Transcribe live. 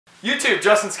YouTube,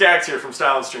 Justin Skaggs here from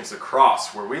Stylinstrings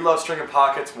Lacrosse, where we love stringing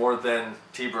pockets more than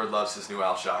T-Bird loves his new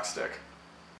shock stick.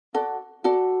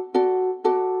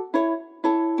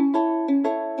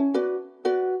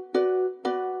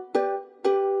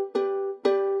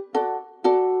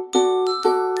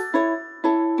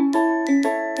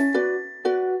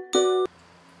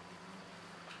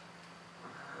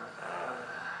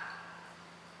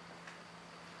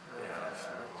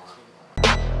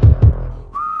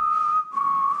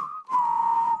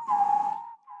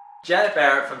 Janet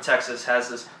Barrett from Texas has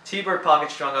this T-Bird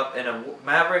pocket strung up in a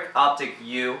Maverick Optic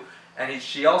U, and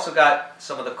she also got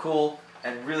some of the cool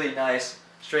and really nice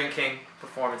String King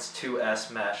Performance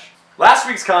 2S mesh. Last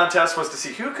week's contest was to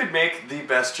see who could make the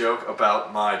best joke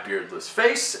about my beardless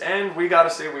face, and we gotta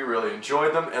say we really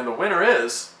enjoyed them, and the winner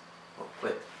is... Oh,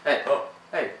 wait. Hey,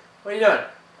 hey, what are you doing?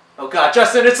 Oh god,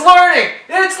 Justin, it's learning!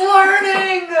 It's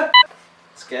learning!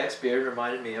 Skaggs' beard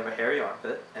reminded me of a hairy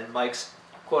armpit, and Mike's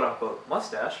quote-unquote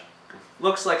mustache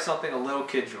looks like something a little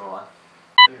kid drew on.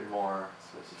 More.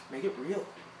 Make it real.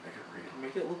 Make it real.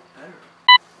 Make it look better.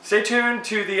 Stay tuned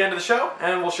to the end of the show,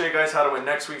 and we'll show you guys how to win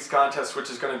next week's contest, which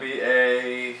is going to be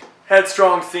a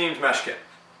Headstrong themed mesh kit.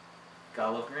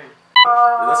 Gotta love green.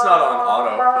 That's not on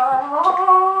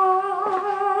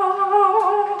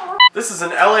auto. This is an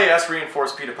LAS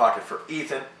reinforced pita pocket for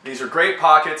Ethan. These are great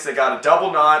pockets. They got a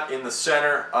double knot in the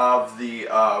center of the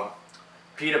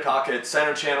pita pocket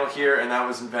center channel here, and that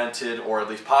was invented, or at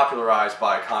least popularized,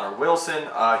 by Connor Wilson.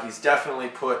 He's definitely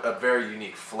put a very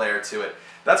unique flair to it.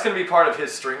 That's going to be part of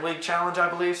his String League challenge, I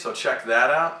believe, so check that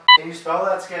out. Can you spell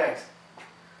that, Skaggs?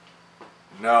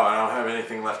 No, I don't have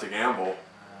anything left to gamble.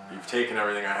 You've taken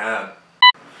everything I had.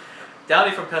 Downey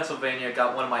from Pennsylvania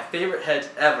got one of my favorite heads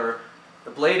ever,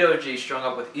 the Blade OG, strung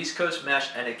up with East Coast mesh,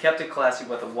 and it kept it classy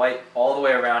with the white all the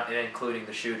way around, and including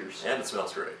the shooters. And it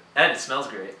smells great. And it smells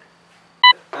great.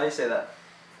 How do you say that?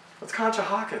 That's Concha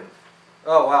Hawken.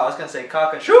 Oh wow, I was going to say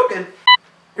cock and shookin'.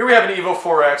 Here we have an Evo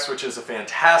 4X, which is a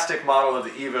fantastic model of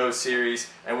the Evo series,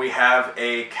 and we have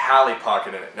a Cali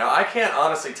pocket in it. Now, I can't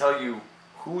honestly tell you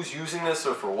who's using this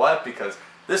or for what, because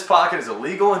this pocket is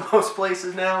illegal in most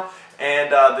places now,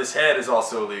 and this head is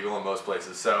also illegal in most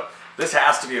places. So this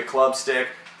has to be a club stick.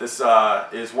 This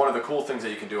is one of the cool things that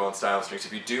you can do on Stylinstrings.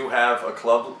 If you do have a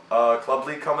club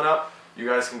league coming up, you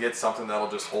guys can get something that'll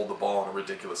just hold the ball in a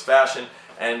ridiculous fashion,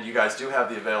 and you guys do have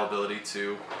the availability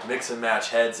to mix and match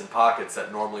heads and pockets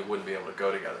that normally wouldn't be able to go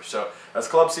together. So as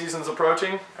club season's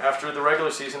approaching, after the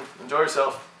regular season, enjoy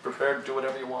yourself, prepare to do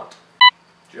whatever you want.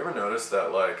 Do you ever notice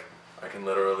that, like, I can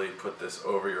literally put this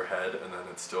over your head and then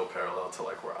it's still parallel to,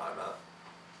 like, where I'm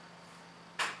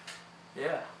at?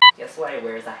 Yeah. Guess why he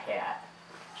wears a hat?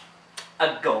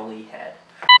 A goalie head.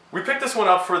 We picked this one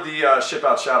up for the ship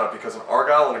out shout out because an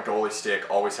Argyle and a goalie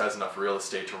stick always has enough real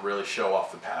estate to really show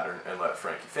off the pattern and let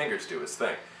Frankie Fingers do his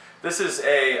thing. This is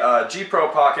a G Pro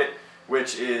pocket,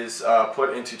 which is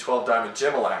put into 12 diamond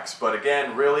SSLAX, but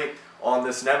again, really on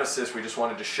this Nemesis we just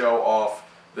wanted to show off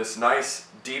this nice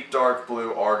deep dark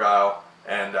blue Argyle,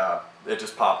 and it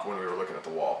just popped when we were looking at the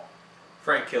wall.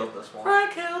 Frank killed this one.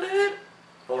 Frank killed it!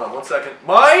 Hold on one second.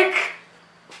 Mike!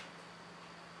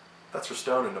 That's for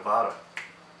Stone in Nevada.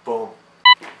 Boom.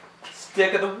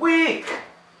 Stick of the week!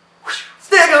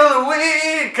 Stick of the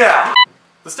week!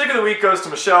 The stick of the week goes to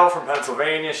Michelle from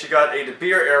Pennsylvania. She got a De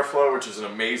Beer Airflow, which is an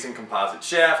amazing composite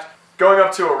shaft, going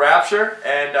up to a Rapture,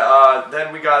 and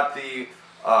then we got the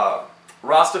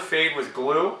Rasta Fade with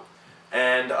glue,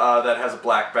 and that has a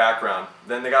black background.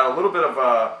 Then they got a little bit of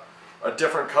a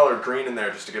different colored green in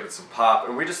there just to give it some pop,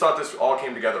 and we just thought this all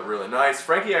came together really nice.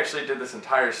 Frankie actually did this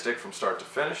entire stick from start to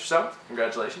finish, so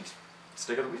congratulations.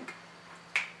 Stick of the week.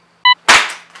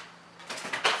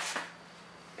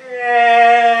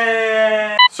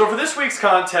 Yeah. So for this week's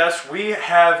contest, we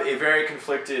have a very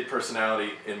conflicted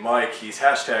personality in Mike. He's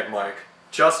hashtag Mike,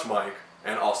 just Mike,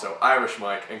 and also Irish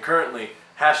Mike, and currently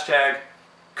hashtag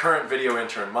current video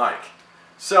intern Mike.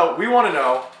 So we want to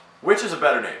know which is a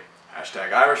better name,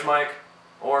 hashtag Irish Mike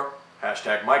or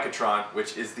hashtag Micatron,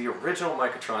 which is the original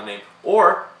Micatron name,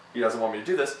 or he doesn't want me to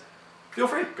do this, feel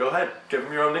free, go ahead, give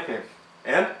him your own nickname.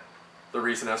 And the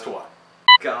reason as to why.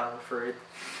 God, I'm afraid.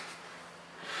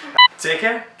 Take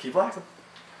care. Keep laxing.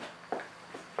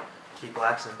 Keep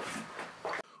laxing.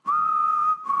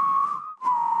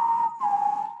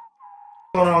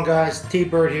 What's going on, guys?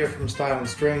 T-Bird here from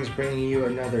Stylinstrings, bringing you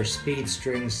another Speed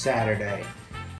String Saturday.